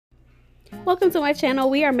Welcome to my channel.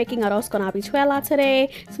 We are making Arroz Con Habichuela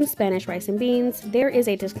today, some Spanish rice and beans. There is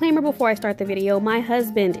a disclaimer before I start the video. My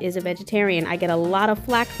husband is a vegetarian. I get a lot of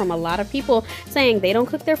flack from a lot of people saying they don't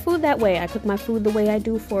cook their food that way. I cook my food the way I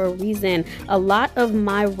do for a reason. A lot of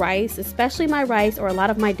my rice, especially my rice, or a lot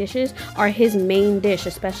of my dishes are his main dish,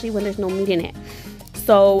 especially when there's no meat in it.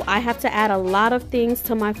 So I have to add a lot of things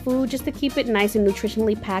to my food just to keep it nice and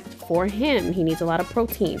nutritionally packed for him. He needs a lot of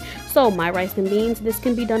protein. So my rice and beans, this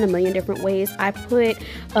can be done a million different ways. I put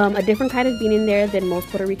a different kind of bean in there than most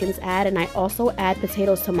Puerto Ricans add, and I also add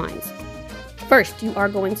potatoes to mine. First, you are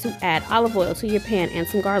going to add olive oil to your pan and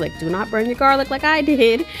some garlic. Do not burn your garlic like I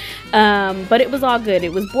did, but it was all good.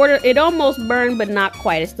 It almost burned, but not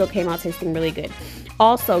quite. It still came out tasting really good.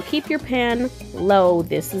 Also, keep your pan low.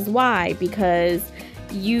 This is why, because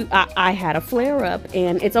I had a flare up,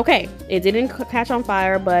 and it's okay. It didn't catch on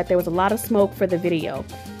fire, but there was a lot of smoke for the video.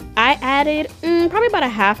 I added probably about a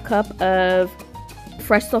half cup of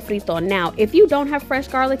fresh sofrito. Now, if you don't have fresh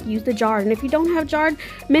garlic, use the jar. And if you don't have jarred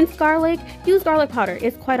minced garlic, use garlic powder.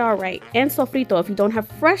 It's quite all right. And sofrito. If you don't have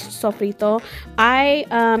fresh sofrito,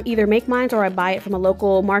 I either make mine or I buy it from a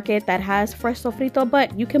local market that has fresh sofrito.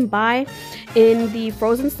 But you can buy in the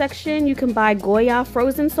frozen section, you can buy Goya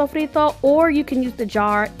frozen sofrito, or you can use the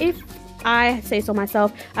jar. If I say so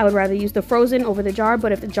myself, I would rather use the frozen over the jar,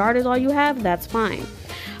 but if the jar is all you have, that's fine.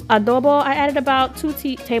 Adobo, I added about 2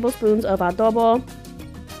 tablespoons of adobo.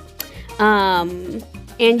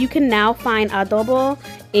 And you can now find adobo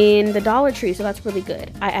in the Dollar Tree, so that's really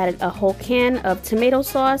good. I added a whole can of tomato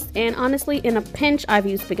sauce, and honestly, in a pinch, I've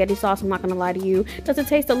used spaghetti sauce. I'm not gonna lie to you. Does it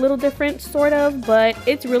taste a little different? Sort of, but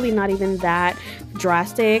it's really not even that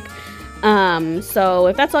drastic. So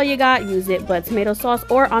if that's all you got, use it. But tomato sauce,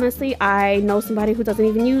 or honestly, I know somebody who doesn't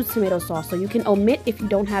even use tomato sauce, so you can omit if you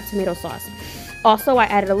don't have tomato sauce. Also, I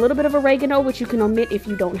added a little bit of oregano, which you can omit if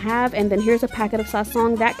you don't have. And then here's a packet of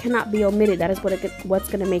sazon that cannot be omitted. That is what's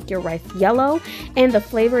going to make your rice yellow. And the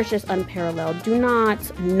flavor is just unparalleled. Do not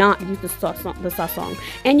use the sazon.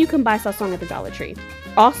 And you can buy sazon at the Dollar Tree.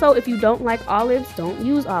 Also, if you don't like olives, don't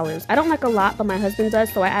use olives. I don't like a lot, but my husband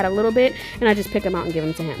does. So I add a little bit and I just pick them out and give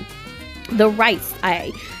them to him. The rice,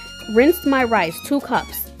 I rinsed my rice, 2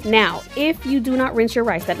 cups. Now, if you do not rinse your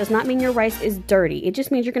rice, that does not mean your rice is dirty. It just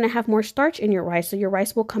means you're going to have more starch in your rice, so your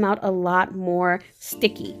rice will come out a lot more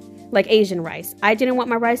sticky, like Asian rice. I didn't want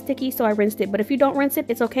my rice sticky, so I rinsed it, but if you don't rinse it,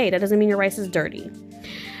 it's okay. That doesn't mean your rice is dirty.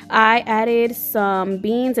 I added some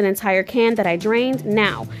beans, an entire can that I drained.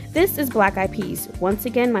 Now, this is black eyed peas. Once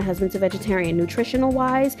again, my husband's a vegetarian. Nutritional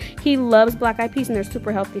wise, he loves black eyed peas and they're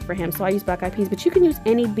super healthy for him. So I use black eyed peas, but you can use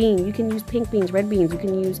any bean. You can use pink beans, red beans. You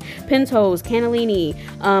can use pintos, cannellini,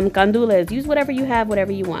 gandules. Use whatever you have,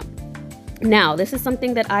 whatever you want. Now, this is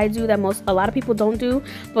something that I do that a lot of people don't do,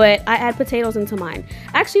 but I add potatoes into mine.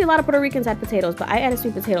 Actually, a lot of Puerto Ricans add potatoes, but I added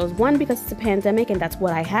sweet potatoes. 1, because it's a pandemic and that's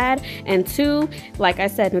what I had. And 2, like I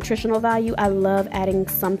said, nutritional value. I love adding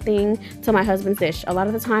something to my husband's dish. A lot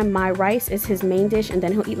of the time, my rice is his main dish, and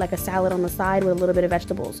then he'll eat like a salad on the side with a little bit of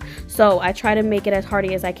vegetables. So I try to make it as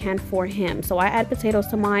hearty as I can for him. So I add potatoes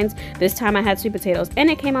to mine. This time I had sweet potatoes, and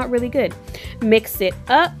it came out really good. Mix it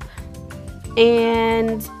up,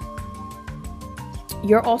 and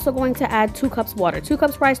you're also going to add 2 cups water. 2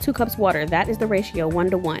 cups rice, 2 cups water. That is the ratio, 1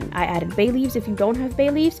 to 1. I added bay leaves. If you don't have bay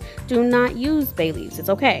leaves, do not use bay leaves. It's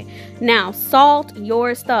okay. Now, salt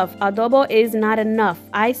your stuff. Adobo is not enough.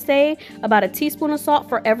 I say about a teaspoon of salt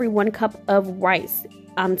for every 1 cup of rice.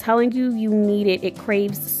 I'm telling you, you need it. It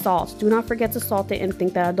craves salt. Do not forget to salt it and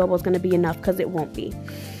think that adobo is going to be enough, because it won't be.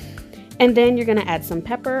 And then you're going to add some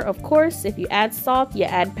pepper. Of course, if you add salt, you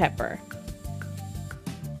add pepper.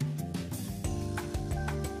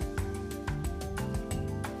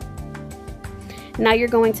 Now you're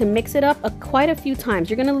going to mix it up quite a few times.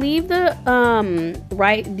 You're going to leave the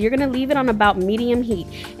you're going to leave it on about medium heat,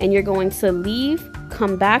 and you're going to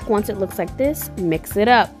come back once it looks like this, mix it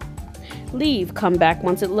up. Come back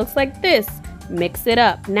once it looks like this, mix it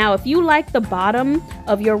up. Now, if you like the bottom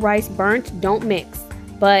of your rice burnt, don't mix,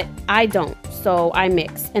 but I don't, so I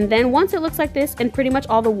mix. And then once it looks like this and pretty much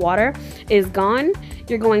all the water is gone,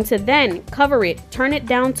 you're going to then cover it, turn it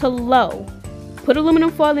down to low. Put aluminum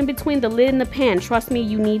foil in between the lid and the pan. Trust me,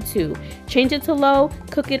 you need to. Change it to low,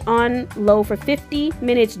 cook it on low for 50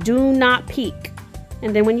 minutes. Do not peak.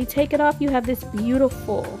 And then when you take it off, you have this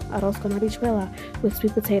beautiful Arroz Con Habichuela with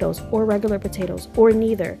sweet potatoes or regular potatoes or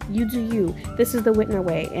neither. You do you. This is the Whitner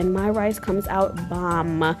way, and my rice comes out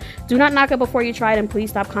bomb. Do not knock it before you try it, and please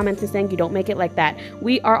stop commenting saying you don't make it like that.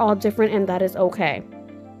 We are all different, and that is okay.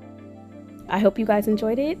 I hope you guys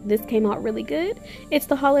enjoyed it. This came out really good. It's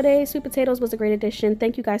the holidays. Sweet potatoes was a great addition.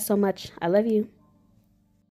 Thank you guys so much. I love you.